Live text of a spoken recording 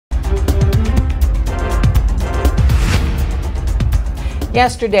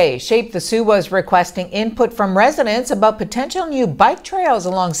Yesterday, Shape the Sioux was requesting input from residents about potential new bike trails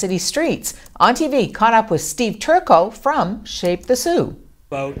along city streets. On TV, caught up with Steve Turco from Shape the Sioux.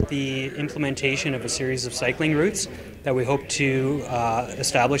 About the implementation of a series of cycling routes that we hope to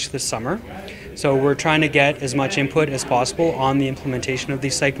establish this summer. So we're trying to get as much input as possible on the implementation of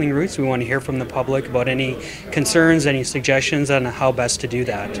these cycling routes. We want to hear from the public about any concerns, any suggestions on how best to do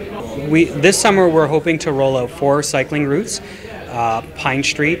that. This summer we're hoping to roll out 4 cycling routes. Pine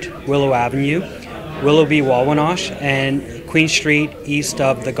Street, Willow Avenue, Willoughby Wawanosh, and Queen Street east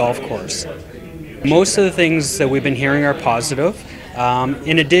of the golf course. Most of the things that we've been hearing are positive.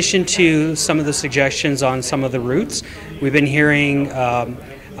 In addition to some of the suggestions on some of the routes, we've been hearing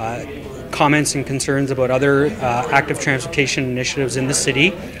comments and concerns about other active transportation initiatives in the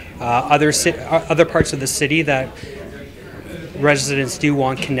city, other parts of the city that residents do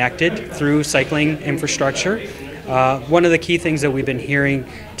want connected through cycling infrastructure. One of the key things that we've been hearing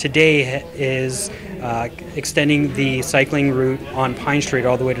today is extending the cycling route on Pine Street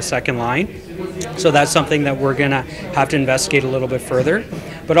all the way to Second Line. So that's something that we're going to have to investigate a little bit further.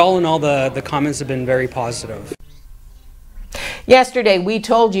 But all in all, the comments have been very positive. Yesterday, we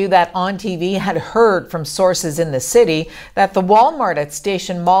told you that On TV had heard from sources in the city that the Walmart at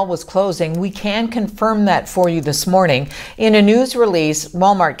Station Mall was closing. We can confirm that for you this morning. In a news release,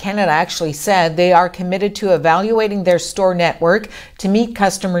 Walmart Canada actually said they are committed to evaluating their store network to meet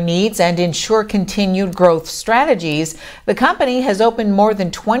customer needs and ensure continued growth strategies. The company has opened more than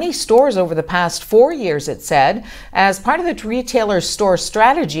 20 stores over the past 4 years, it said. As part of the retailer's store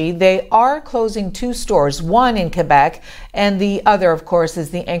strategy, they are closing 2 stores, one in Quebec, and the other, of course,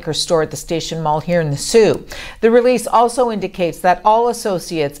 is the anchor store at the Station Mall here in the Sioux. The release also indicates that all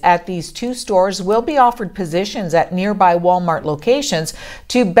associates at these 2 stores will be offered positions at nearby Walmart locations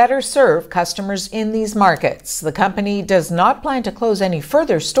to better serve customers in these markets. The company does not plan to close any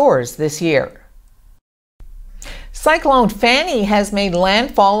further stores this year. Cyclone Fani has made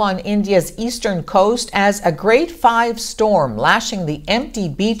landfall on India's eastern coast as a Grade 5 storm, lashing the empty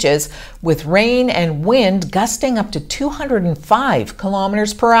beaches with rain and wind gusting up to 205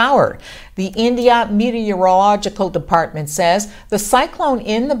 kilometers per hour. The India Meteorological Department says the cyclone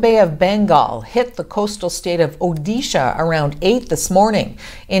in the Bay of Bengal hit the coastal state of Odisha around 8 this morning.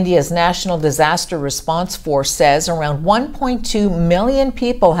 India's National Disaster Response Force says around 1.2 million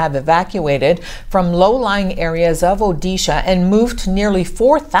people have evacuated from low-lying areas of Odisha and moved to nearly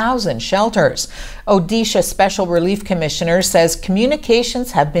 4,000 shelters. Odisha Special Relief Commissioner says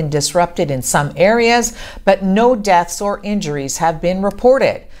communications have been disrupted in some areas, but no deaths or injuries have been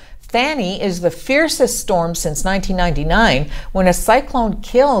reported. Fani is the fiercest storm since 1999, when a cyclone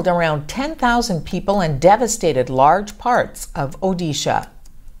killed around 10,000 people and devastated large parts of Odisha.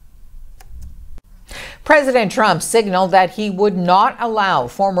 President Trump signaled that he would not allow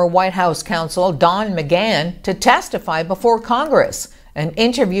former White House counsel Don McGahn to testify before Congress. An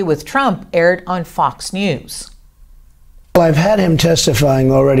interview with Trump aired on Fox News. Well, I've had him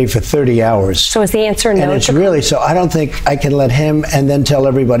testifying already for 30 hours. So is the answer no? And it's really, so I don't think I can let him and then tell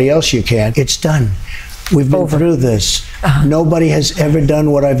everybody else you can. It's done. We've been through this. Nobody has ever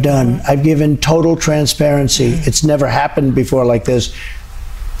done what I've done. I've given total transparency. It's never happened before like this.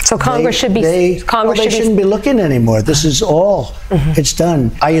 So Congress shouldn't be looking anymore. This is all. It's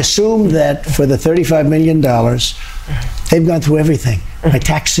done. I assume that for the $35 million, they've gone through everything. My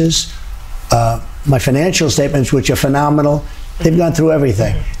taxes, my financial statements, which are phenomenal. They've gone through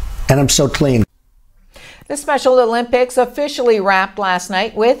everything. And I'm so clean. The Special Olympics officially wrapped last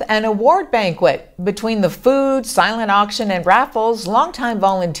night with an award banquet. Between the food, silent auction, and raffles, longtime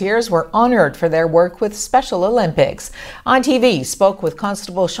volunteers were honored for their work with Special Olympics. On TV, spoke with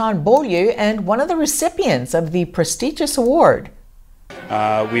Constable Sean Beaulieu and one of the recipients of the prestigious award.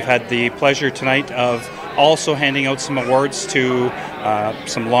 We've had the pleasure tonight of also handing out some awards to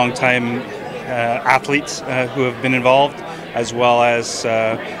some longtime athletes who have been involved, as well as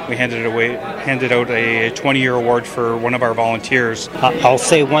we handed out a 20-year award for one of our volunteers. I'll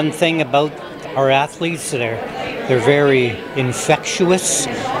say one thing about our athletes: they're very infectious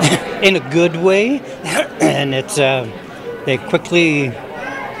in a good way, and it's they quickly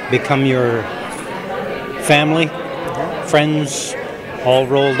become your family, friends, all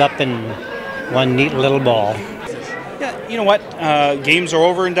rolled up in one neat little ball. Yeah, you know what? Games are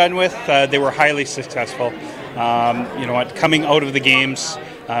over and done with. They were highly successful. You know what? Coming out of the games,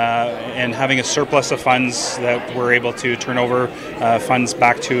 and having a surplus of funds that we're able to turn over funds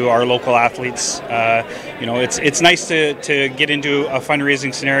back to our local athletes. It's nice to get into a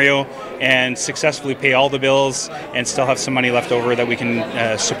fundraising scenario and successfully pay all the bills and still have some money left over that we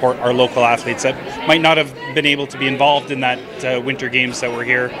can support our local athletes that might not have been able to be involved in that winter games that were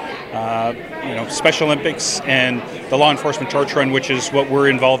here. Special Olympics and the law enforcement torch run, which is what we're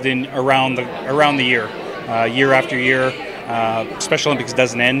involved in around the year, year after year. Special Olympics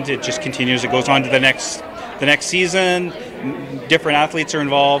doesn't end; it just continues. It goes on to the next season. Different athletes are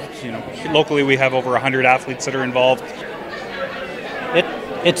involved. Locally we have over 100 athletes that are involved.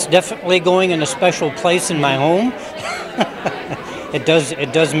 It's definitely going in a special place in my home. It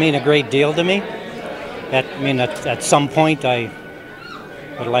does mean a great deal to me. At some point I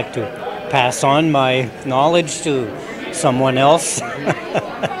would like to pass on my knowledge to someone else.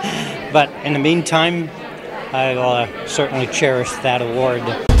 But in the meantime, I'll certainly cherish that award.